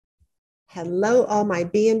Hello, all my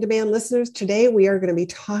Be in Demand listeners. Today, we are going to be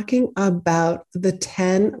talking about the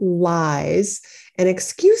 10 lies and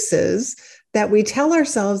excuses that we tell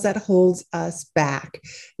ourselves that holds us back.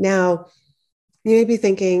 Now, you may be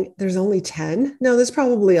thinking, there's only 10. No, there's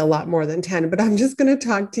probably a lot more than 10, but I'm just going to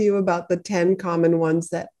talk to you about the 10 common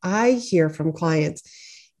ones that I hear from clients.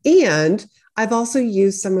 And I've also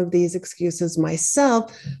used some of these excuses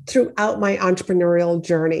myself throughout my entrepreneurial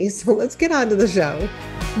journey. So let's get on to the show.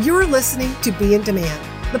 You're listening to Be in Demand,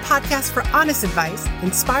 the podcast for honest advice,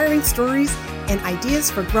 inspiring stories, and ideas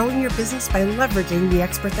for growing your business by leveraging the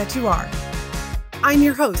expert that you are. I'm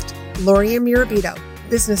your host, Lori Mirabito,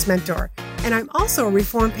 business mentor, and I'm also a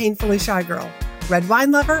reformed painfully shy girl, red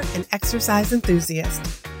wine lover, and exercise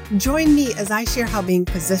enthusiast. Join me as I share how being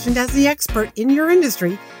positioned as the expert in your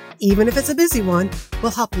industry, even if it's a busy one,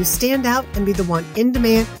 will help you stand out and be the one in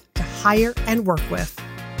demand to hire and work with.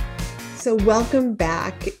 So welcome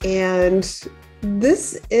back. And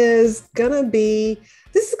this is going to be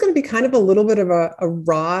kind of a little bit of a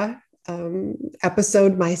raw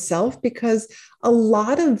episode myself, because a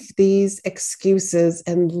lot of these excuses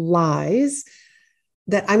and lies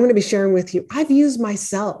that I'm going to be sharing with you, I've used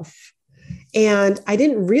myself. And I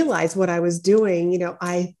didn't realize what I was doing.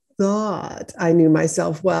 I thought I knew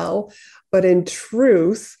myself well, but in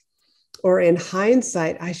truth, or in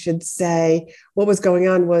hindsight, I should say, what was going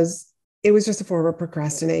on was it was just a form of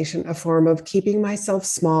procrastination, a form of keeping myself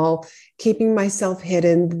small, keeping myself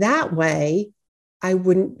hidden. That way, I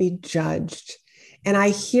wouldn't be judged. And I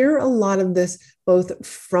hear a lot of this both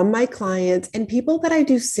from my clients and people that I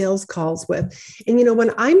do sales calls with. And,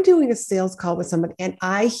 when I'm doing a sales call with somebody and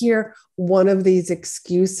I hear one of these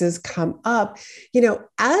excuses come up,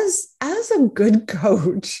 as a good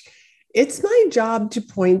coach, it's my job to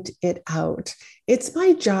point it out. It's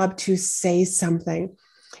my job to say something.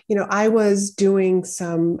 I was doing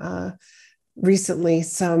recently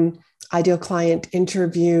some ideal client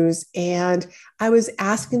interviews, and I was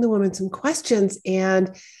asking the women some questions,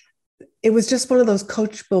 and it was just one of those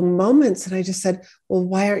coachable moments. And I just said, well,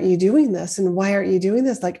 why aren't you doing this? And why aren't you doing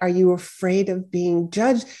this? Like, are you afraid of being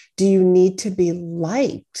judged? Do you need to be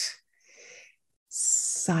liked?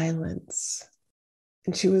 Silence.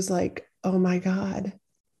 And she was like, oh my God,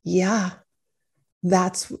 yeah.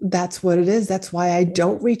 That's what it is. That's why I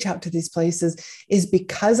don't reach out to these places, is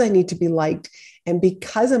because I need to be liked and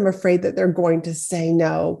because I'm afraid that they're going to say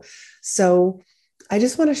no. So I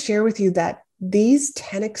just want to share with you that these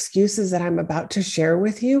 10 excuses that I'm about to share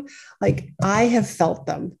with you, like, I have felt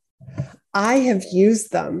them. I have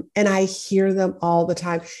used them and I hear them all the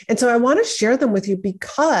time. And so I want to share them with you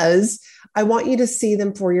because I want you to see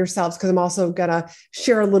them for yourselves, because I'm also going to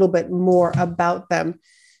share a little bit more about them.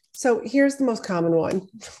 So here's the most common one,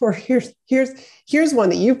 or here's one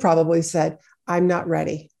that you probably said, I'm not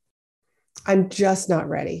ready. I'm just not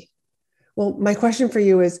ready. Well, my question for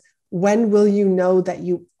you is, when will you know that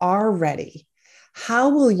you are ready? How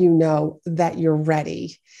will you know that you're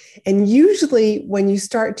ready? And usually when you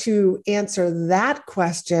start to answer that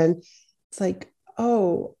question, it's like,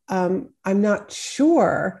 I'm not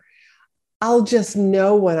sure. I'll just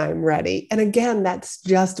know when I'm ready. And again, that's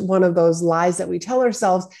just one of those lies that we tell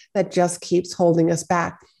ourselves that just keeps holding us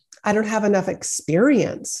back. I don't have enough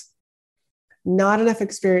experience. Not enough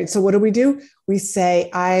experience. So what do? We say,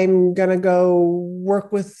 I'm going to go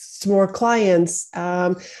work with some more clients.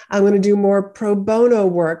 I'm going to do more pro bono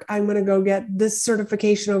work. I'm going to go get this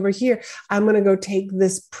certification over here. I'm going to go take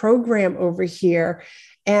this program over here.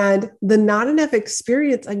 And the not enough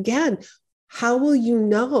experience, again, how will you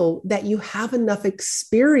know that you have enough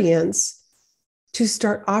experience to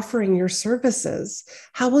start offering your services?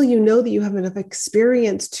 How will you know that you have enough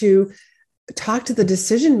experience to talk to the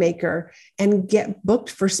decision maker and get booked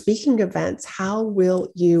for speaking events? How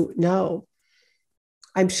will you know?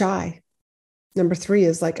 I'm shy. Number 3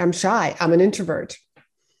 is like, I'm shy. I'm an introvert.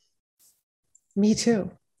 Me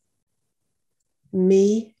too.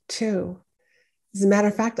 Me too. As a matter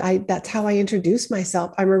of fact, that's how I introduced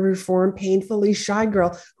myself. I'm a reformed, painfully shy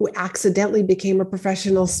girl who accidentally became a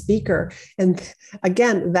professional speaker. And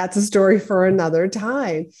again, that's a story for another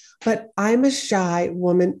time. But I'm a shy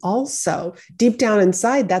woman also. Deep down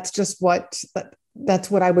inside, that's what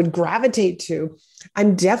I would gravitate to.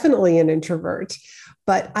 I'm definitely an introvert,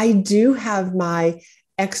 but I do have my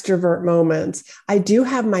extrovert moments. I do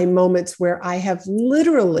have my moments where I have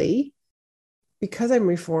literally, because I'm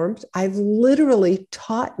reformed, I've literally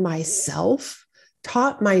taught my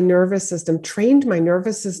nervous system, trained my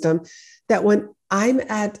nervous system, that when I'm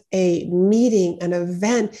at a meeting, an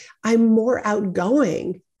event, I'm more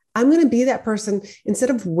outgoing. I'm going to be that person. Instead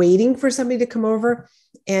of waiting for somebody to come over,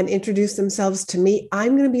 and introduce themselves to me,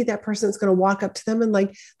 I'm going to be that person that's going to walk up to them and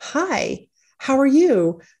like, hi, how are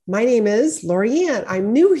you? My name is Lorianne.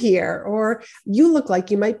 I'm new here. Or you look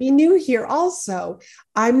like you might be new here also.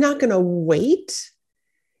 I'm not going to wait.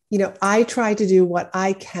 I try to do what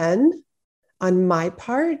I can on my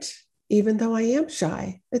part, even though I am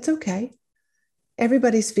shy. It's okay.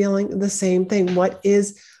 Everybody's feeling the same thing. What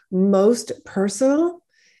is most personal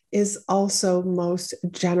is also most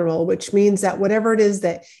general, which means that whatever it is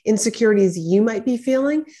that insecurities you might be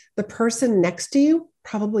feeling, the person next to you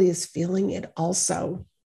probably is feeling it also.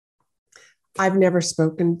 I've never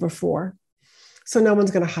spoken before, so no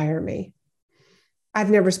one's going to hire me. I've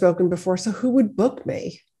never spoken before, so who would book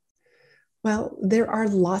me? Well, there are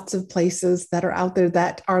lots of places that are out there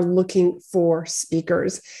that are looking for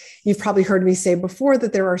speakers. You've probably heard me say before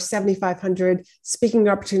that there are 7,500 speaking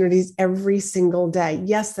opportunities every single day.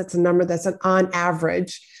 Yes, that's a number that's on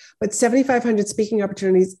average, but 7,500 speaking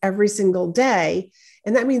opportunities every single day.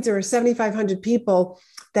 And that means there are 7,500 people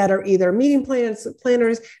that are either meeting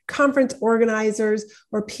planners, conference organizers,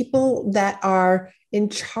 or people that are in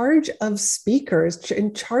charge of speakers,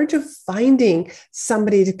 in charge of finding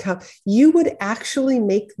somebody to come. You would actually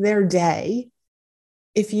make their day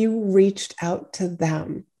if you reached out to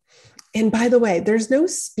them. And by the way, there's no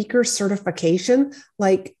speaker certification.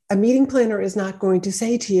 Like a meeting planner is not going to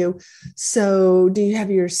say to you, so do you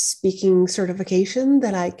have your speaking certification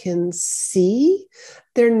that I can see?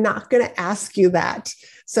 They're not going to ask you that.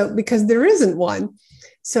 So because there isn't one.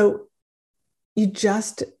 So you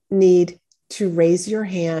just need to raise your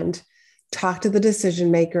hand, talk to the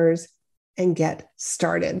decision makers, and get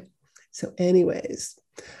started. So anyways,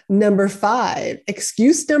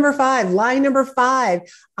 excuse number five, lie number five,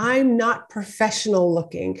 I'm not professional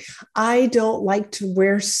looking. I don't like to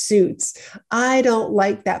wear suits. I don't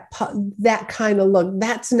like that kind of look.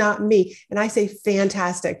 That's not me. And I say,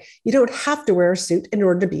 fantastic. You don't have to wear a suit in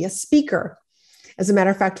order to be a speaker. As a matter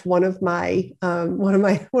of fact, one of my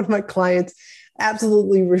clients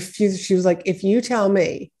absolutely refused. She was like, if you tell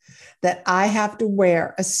me that I have to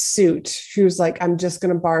wear a suit, she was like, I'm just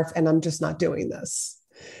going to barf and I'm just not doing this.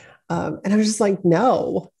 And I was just like,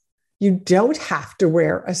 no, you don't have to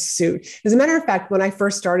wear a suit. As a matter of fact, when I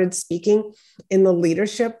first started speaking in the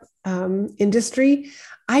leadership industry,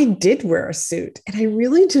 I did wear a suit and I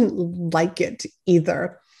really didn't like it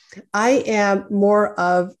either. I am more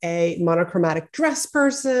of a monochromatic dress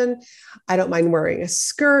person. I don't mind wearing a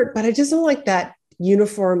skirt, but I just don't like that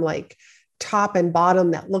uniform, like top and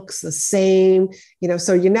bottom that looks the same.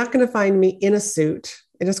 So you're not going to find me in a suit,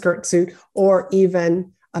 in a skirt suit, or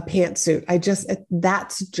even a pantsuit.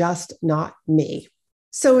 That's just not me.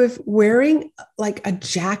 So if wearing like a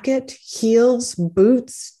jacket, heels,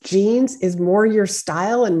 boots, jeans is more your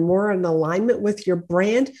style and more in alignment with your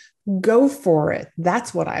brand, go for it.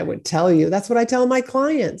 That's what I would tell you. That's what I tell my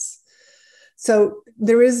clients. So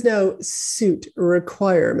there is no suit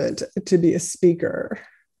requirement to be a speaker.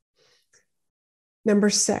 Number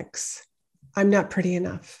 6, I'm not pretty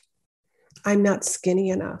enough. I'm not skinny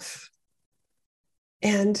enough.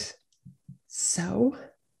 And so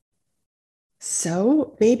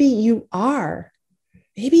maybe you are.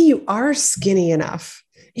 Maybe you are skinny enough.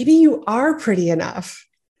 Maybe you are pretty enough.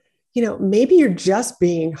 Maybe you're just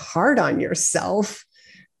being hard on yourself,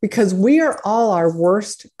 because we are all our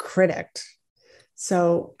worst critic.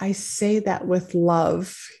 So I say that with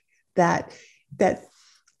love, that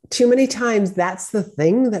too many times that's the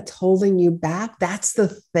thing that's holding you back. That's the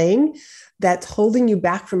thing that's holding you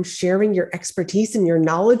back from sharing your expertise and your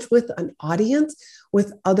knowledge with an audience,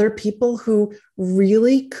 with other people who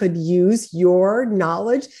really could use your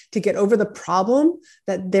knowledge to get over the problem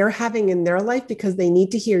that they're having in their life, because they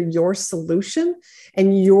need to hear your solution.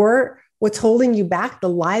 And what's holding you back, the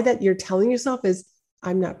lie that you're telling yourself is,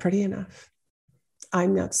 I'm not pretty enough.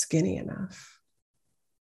 I'm not skinny enough.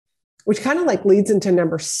 Which kind of like leads into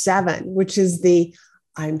number 7, which is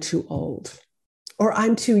I'm too old, or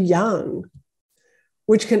I'm too young,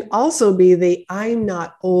 which can also be the I'm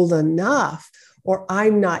not old enough, or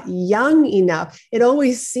I'm not young enough. It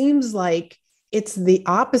always seems like it's the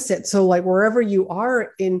opposite. So like wherever you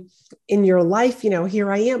are in your life,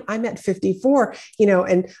 here I am, I'm at 54,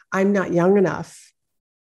 and I'm not young enough.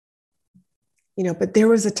 But there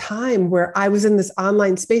was a time where I was in this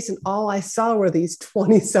online space and all I saw were these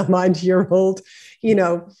 20 some odd year old,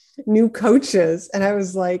 new coaches. And I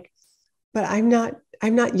was like, but I'm not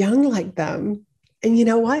young like them. And you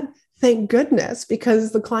know what? Thank goodness,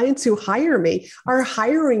 because the clients who hire me are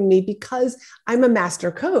hiring me because I'm a master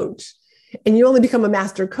coach. And you only become a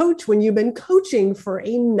master coach when you've been coaching for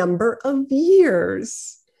a number of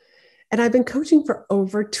years. And I've been coaching for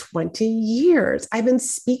over 20 years. I've been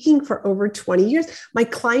speaking for over 20 years. My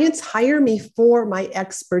clients hire me for my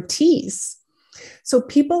expertise. So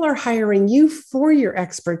people are hiring you for your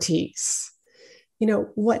expertise,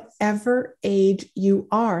 whatever age you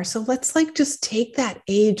are. So let's just take that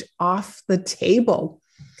age off the table.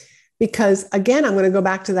 Because again, I'm going to go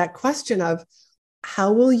back to that question of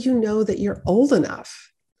how will you know that you're old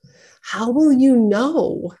enough? How will you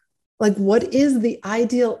know? What is the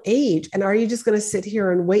ideal age? And are you just going to sit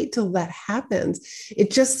here and wait till that happens? It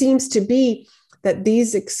just seems to be that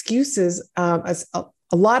these excuses, a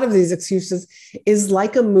lot of these excuses, is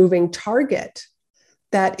like a moving target.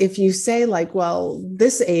 That if you say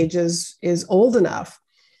this age is old enough,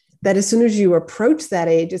 that as soon as you approach that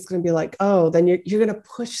age, it's going to be then you're going to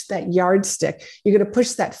push that yardstick. You're going to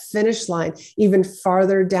push that finish line even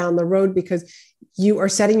farther down the road because you are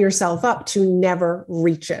setting yourself up to never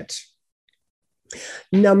reach it.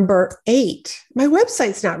 Number 8, my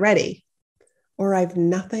website's not ready, or I've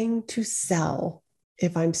nothing to sell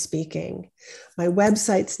if I'm speaking. My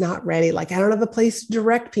website's not ready. I don't have a place to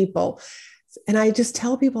direct people. And I just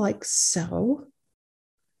tell people so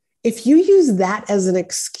if you use that as an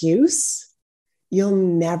excuse, you'll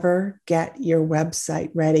never get your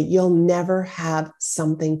website ready. You'll never have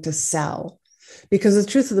something to sell because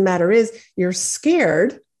the truth of the matter is you're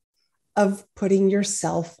scared of putting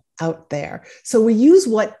yourself out there. So we use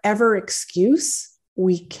whatever excuse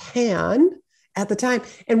we can at the time.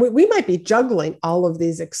 And we might be juggling all of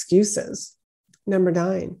these excuses. Number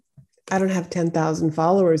 9, I don't have 10,000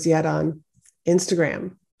 followers yet on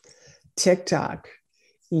Instagram, TikTok,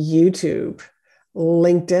 YouTube,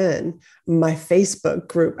 LinkedIn, my Facebook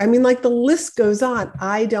group. I mean, the list goes on.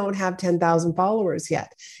 I don't have 10,000 followers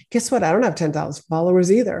yet. Guess what? I don't have 10,000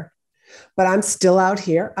 followers either, but I'm still out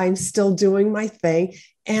here. I'm still doing my thing.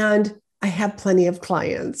 And I have plenty of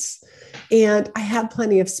clients and I have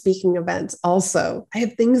plenty of speaking events. Also, I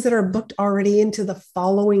have things that are booked already into the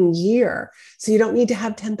following year. So you don't need to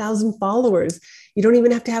have 10,000 followers. You don't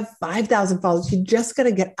even have to have 5,000 followers. You just got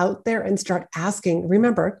to get out there and start asking.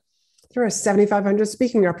 Remember, there are 7,500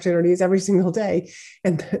 speaking opportunities every single day.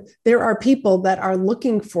 And there are people that are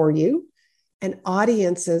looking for you and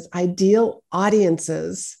audiences, ideal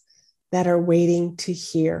audiences that are waiting to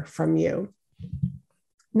hear from you.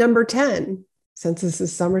 Number 10, since this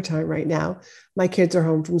is summertime right now, my kids are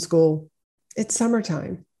home from school. It's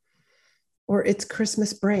summertime or it's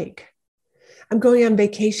Christmas break. I'm going on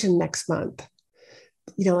vacation next month.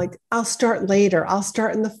 I'll start later. I'll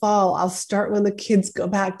start in the fall. I'll start when the kids go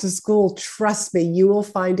back to school. Trust me, you will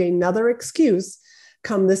find another excuse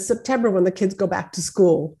come this September when the kids go back to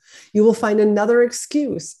school. You will find another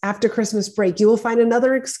excuse after Christmas break. You will find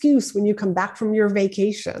another excuse when you come back from your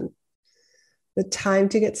vacation. The time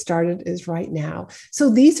to get started is right now. So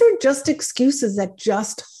these are just excuses that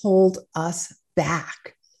just hold us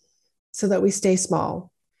back so that we stay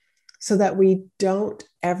small, so that we don't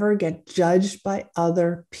ever get judged by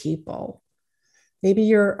other people. Maybe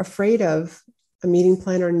you're afraid of a meeting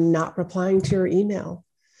planner not replying to your email,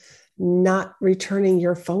 not returning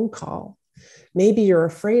your phone call. Maybe you're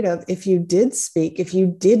afraid of if you did speak, if you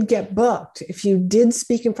did get booked, if you did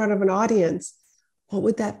speak in front of an audience, what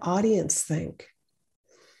would that audience think?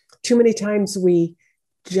 Too many times we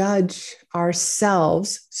judge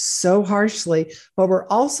ourselves so harshly, but we're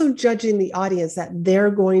also judging the audience that they're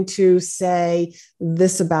going to say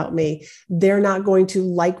this about me. They're not going to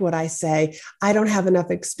like what I say. I don't have enough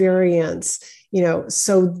experience,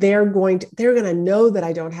 so they're going to know that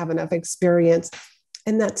I don't have enough experience.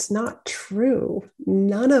 And that's not true.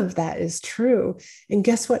 None of that is true. And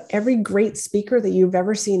guess what? Every great speaker that you've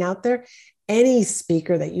ever seen out there, any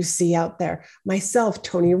speaker that you see out there, myself,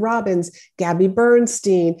 Tony Robbins, Gabby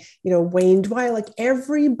Bernstein, Wayne Dwyer,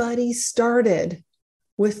 everybody started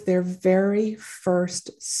with their very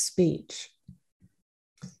first speech.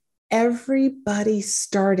 Everybody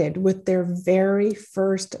started with their very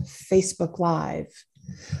first Facebook Live,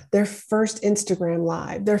 their first Instagram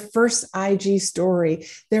Live, their first IG story,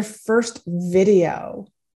 their first video,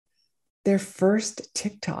 their first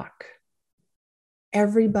TikTok.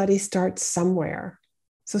 Everybody starts somewhere.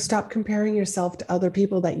 So stop comparing yourself to other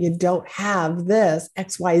people that you don't have this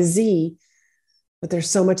XYZ, but there's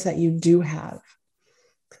so much that you do have.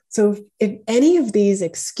 So if any of these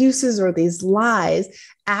excuses or these lies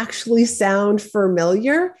actually sound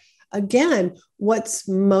familiar, again, what's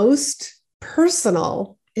most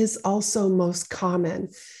personal is also most common.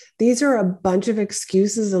 These are a bunch of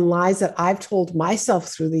excuses and lies that I've told myself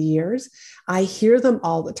through the years. I hear them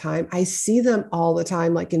all the time. I see them all the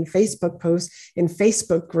time, like in Facebook posts, in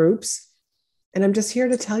Facebook groups. And I'm just here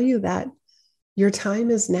to tell you that Your time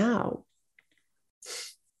is now.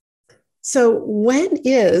 So when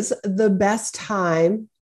is the best time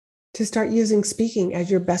to start using speaking as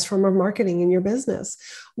your best form of marketing in your business?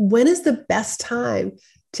 When is the best time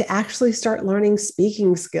to actually start learning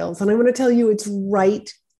speaking skills? And I'm going to tell you it's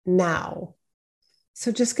right now.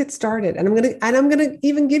 So just get started. And I'm going to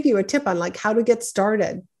even give you a tip on like how to get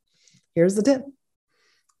started. Here's the tip.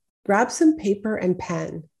 Grab some paper and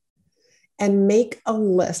pen and make a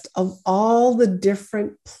list of all the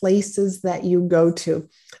different places that you go to,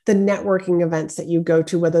 the networking events that you go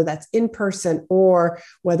to, whether that's in person or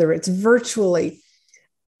whether it's virtually.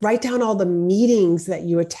 Write down all the meetings that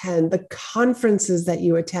you attend, the conferences that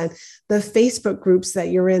you attend, the Facebook groups that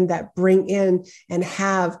you're in that bring in and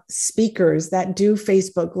have speakers that do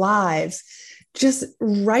Facebook Lives. Just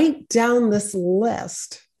write down this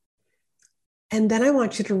list. And then I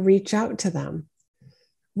want you to reach out to them.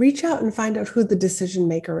 Reach out and find out who the decision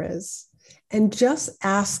maker is. And just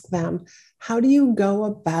ask them, how do you go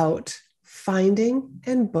about finding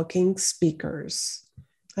and booking speakers?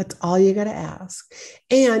 That's all you got to ask.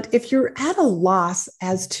 And if you're at a loss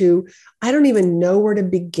as to, I don't even know where to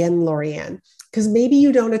begin, Lorianne, because maybe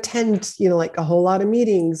you don't attend, like a whole lot of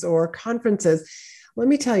meetings or conferences. Let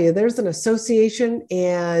me tell you, there's an association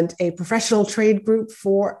and a professional trade group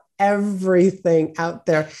for everything out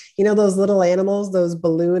there. Those little animals, those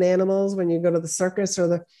balloon animals, when you go to the circus or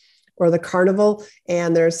the carnival,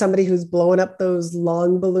 and there's somebody who's blowing up those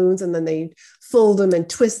long balloons and then they fold them and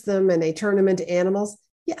twist them and they turn them into animals.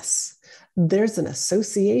 Yes, there's an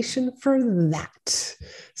association for that.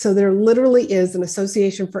 So there literally is an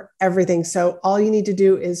association for everything. So all you need to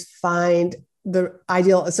do is find the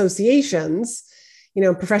ideal associations,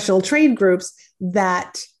 professional trade groups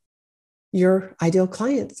that your ideal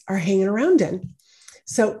clients are hanging around in.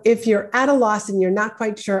 So if you're at a loss and you're not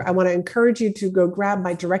quite sure, I want to encourage you to go grab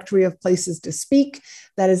my directory of places to speak.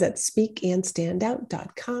 That is at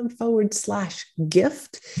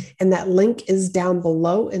speakandstandout.com/gift. And that link is down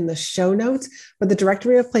below in the show notes. But the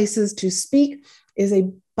directory of places to speak is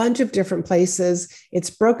a bunch of different places. It's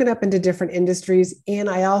broken up into different industries. And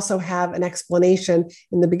I also have an explanation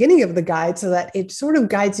in the beginning of the guide so that it sort of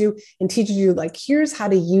guides you and teaches you like, here's how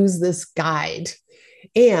to use this guide.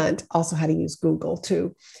 And also how to use Google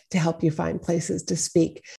too, to help you find places to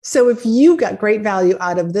speak. So if you got great value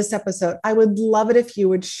out of this episode, I would love it if you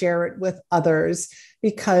would share it with others,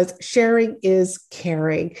 because sharing is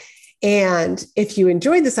caring. And if you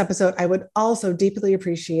enjoyed this episode, I would also deeply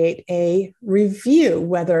appreciate a review,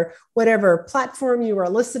 whatever platform you are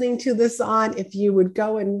listening to this on. If you would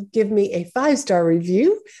go and give me a 5-star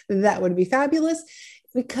review, that would be fabulous,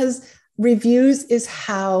 because reviews is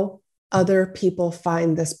how other people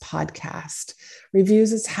find this podcast.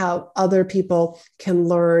 Reviews is how other people can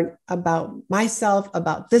learn about myself,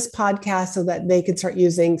 about this podcast, so that they can start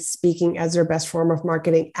using speaking as their best form of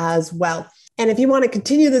marketing as well. And if you want to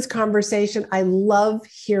continue this conversation, I love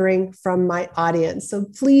hearing from my audience. So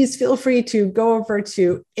please feel free to go over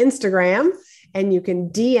to Instagram and you can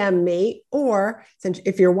DM me, or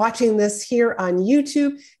if you're watching this here on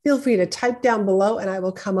YouTube, feel free to type down below and I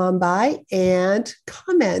will come on by and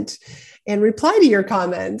comment and reply to your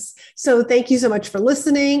comments. So thank you so much for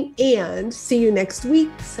listening and see you next week.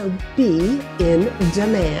 So be in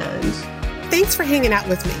demand. Thanks for hanging out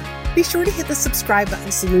with me. Be sure to hit the subscribe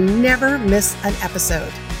button so you never miss an episode.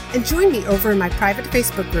 And join me over in my private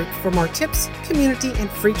Facebook group for more tips, community, and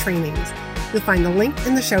free trainings. You'll find the link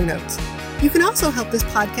in the show notes. You can also help this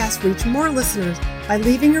podcast reach more listeners by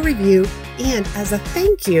leaving a review. And as a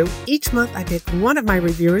thank you, each month I pick one of my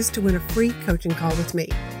reviewers to win a free coaching call with me.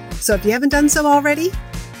 So if you haven't done so already,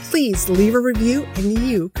 please leave a review and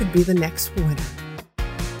you could be the next winner.